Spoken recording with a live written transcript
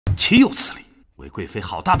岂有此理！韦贵妃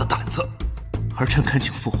好大的胆子！儿臣恳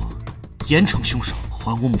请父皇严惩凶手，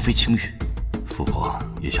还我母妃清誉。父皇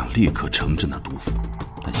也想立刻惩治那毒妇，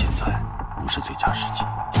但现在不是最佳时机。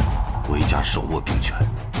韦家手握兵权，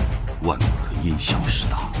万不可因小失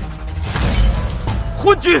大。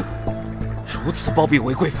昏君，如此包庇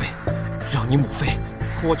韦贵妃，让你母妃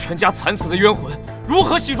和我全家惨死的冤魂如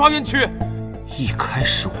何洗刷冤屈？一开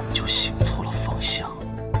始我们就行错了方向，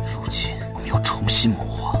如今我们要重新谋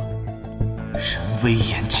划。人微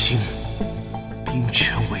言轻，兵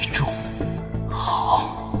权为重。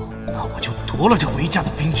好，那我就夺了这韦家的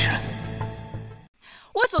兵权。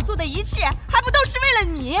我所做的一切，还不都是为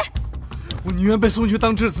了你？我宁愿被送去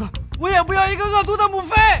当质子，我也不要一个恶毒的母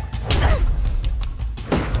妃。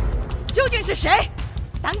究竟是谁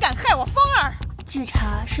胆敢害我风儿？据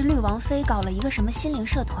查是绿王妃搞了一个什么心灵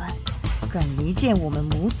社团，敢离间我们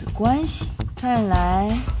母子关系，看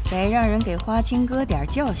来得让人给花青哥点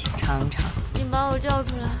教训尝尝。你把我叫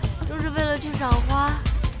出来，就是为了去赏花？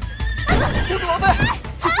公主王妃，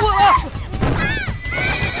请过来！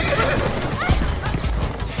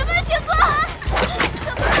什么情况？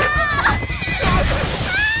怎么了？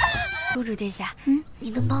公主殿下，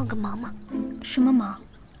你能帮我个忙吗？什么忙？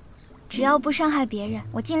只要不伤害别人，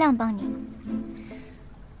我尽量帮你。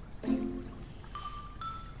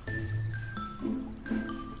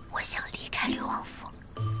我想离开绿王府。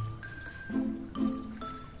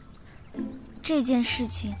这件事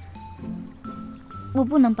情，我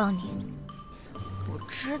不能帮你。我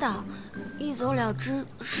知道，一走了之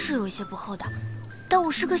是有一些不厚道，但我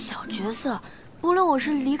是个小角色，无论我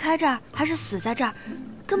是离开这儿还是死在这儿，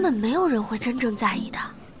根本没有人会真正在意的。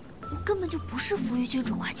我根本就不是福玉郡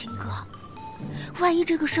主花青阁。万一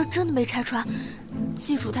这个事真的被拆穿，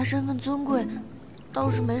记住他身份尊贵，倒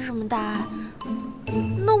是没什么大碍，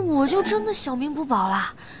那我就真的小命不保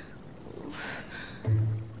啦。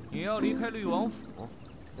你要离开绿王府？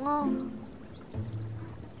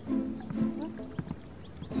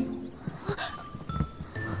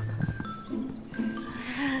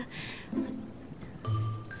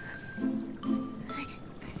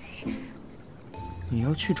你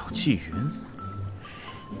要去找纪云？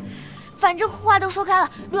反正话都说开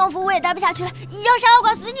了，绿王府我也待不下去了，要杀要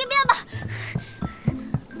剐随你便吧。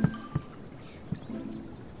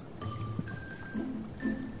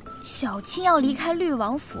小七要离开绿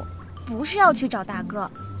王府，不是要去找大哥，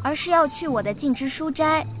而是要去我的禁之书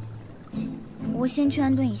斋。我先去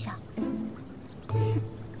安顿一下。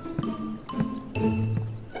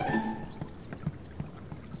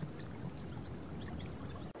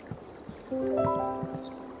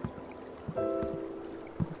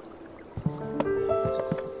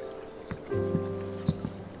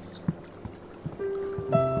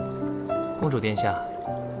公主殿下，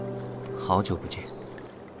好久不见。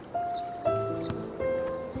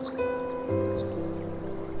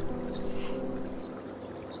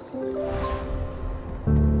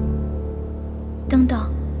等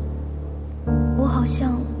等，我好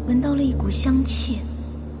像闻到了一股香气，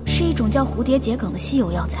是一种叫蝴蝶桔梗的稀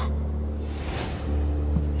有药材。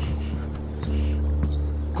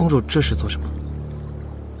公主这是做什么？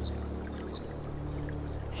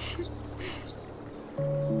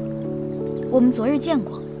我们昨日见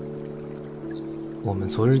过。我们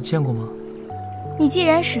昨日见过吗？你既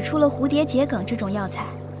然使出了蝴蝶桔梗这种药材，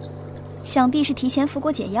想必是提前服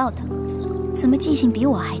过解药的，怎么记性比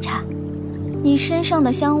我还差？你身上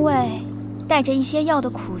的香味带着一些药的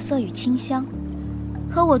苦涩与清香，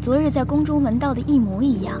和我昨日在宫中闻到的一模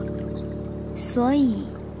一样，所以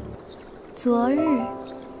昨日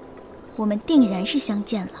我们定然是相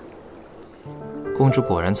见了。公主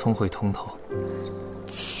果然聪慧通透。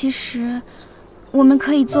其实我们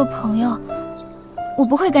可以做朋友，我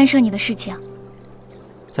不会干涉你的事情。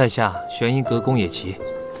在下玄一阁宫野崎，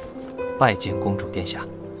拜见公主殿下。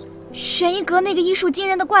玄一阁那个医术惊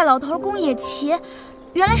人的怪老头宫野崎，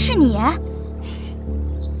原来是你。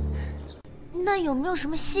那有没有什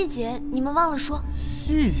么细节你们忘了说？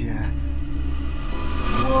细节？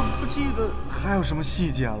我不记得还有什么细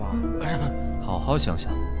节了。好好想想。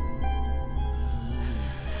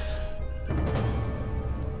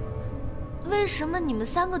为什么你们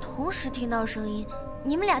三个同时听到声音，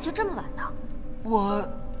你们俩却这么晚到？我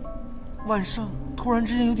晚上突然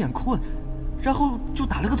之间有点困，然后就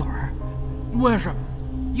打了个盹儿。我也是，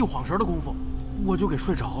一晃神的功夫，我就给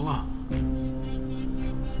睡着了。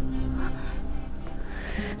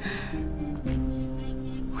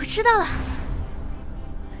我知道了。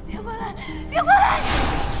别过来！别过来！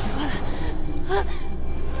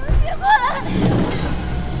别过来！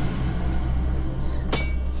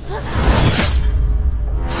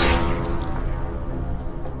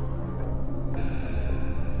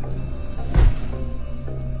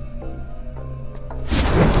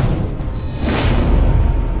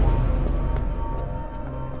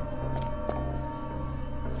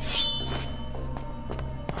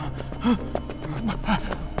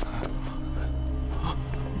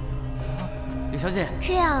小姐，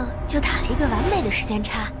这样就打了一个完美的时间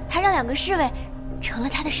差，还让2个侍卫成了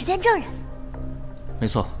他的时间证人。没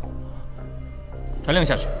错，传令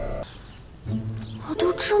下去。我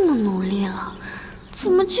都这么努力了，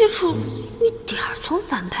怎么记住一点从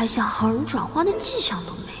反派向好人转化的迹象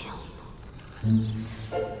都没有呢？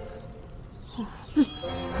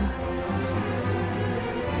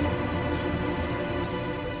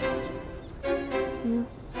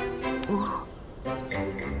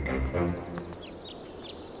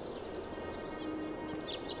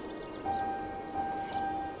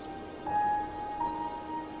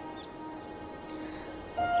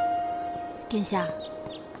殿下，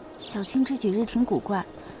小青这几日挺古怪，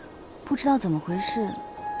不知道怎么回事，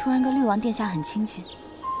突然跟绿王殿下很亲近。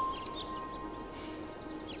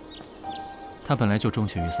他本来就钟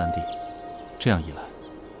情于三弟，这样一来，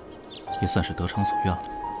也算是得偿所愿了。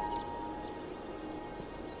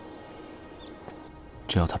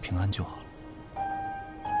只要他平安就好。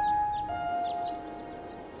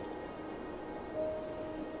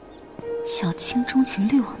小青钟情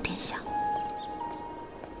绿王殿下。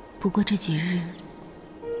不过这几日，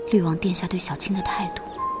绿王殿下对小青的态度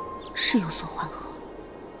是有所缓和。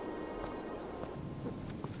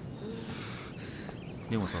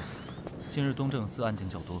林武松，今日东正寺案件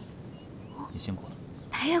较多，你辛苦了。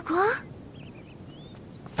白月光，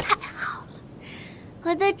太好了，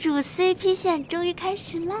我的主 CP 线终于开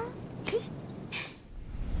始啦！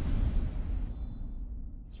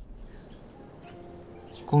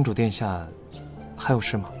公主殿下，还有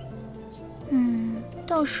事吗？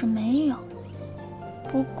倒是没有。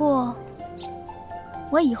不过，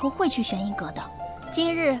我以后会去玄一阁的。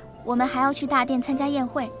今日我们还要去大殿参加宴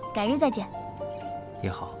会，改日再见。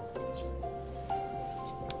也好。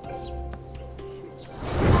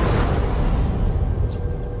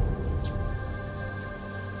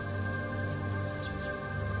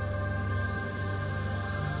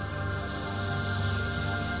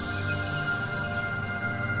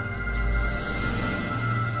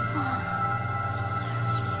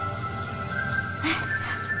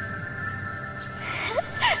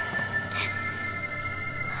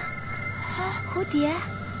蝴蝶，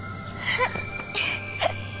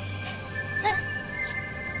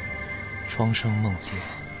庄生梦蝶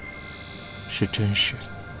是真实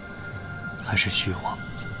还是虚妄？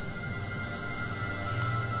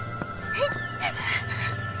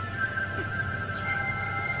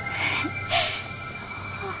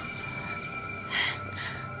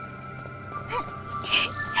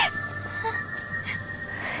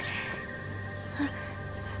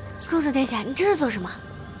公主殿下，你这是做什么？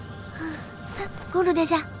公主殿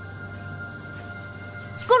下，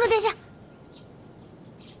公主殿下。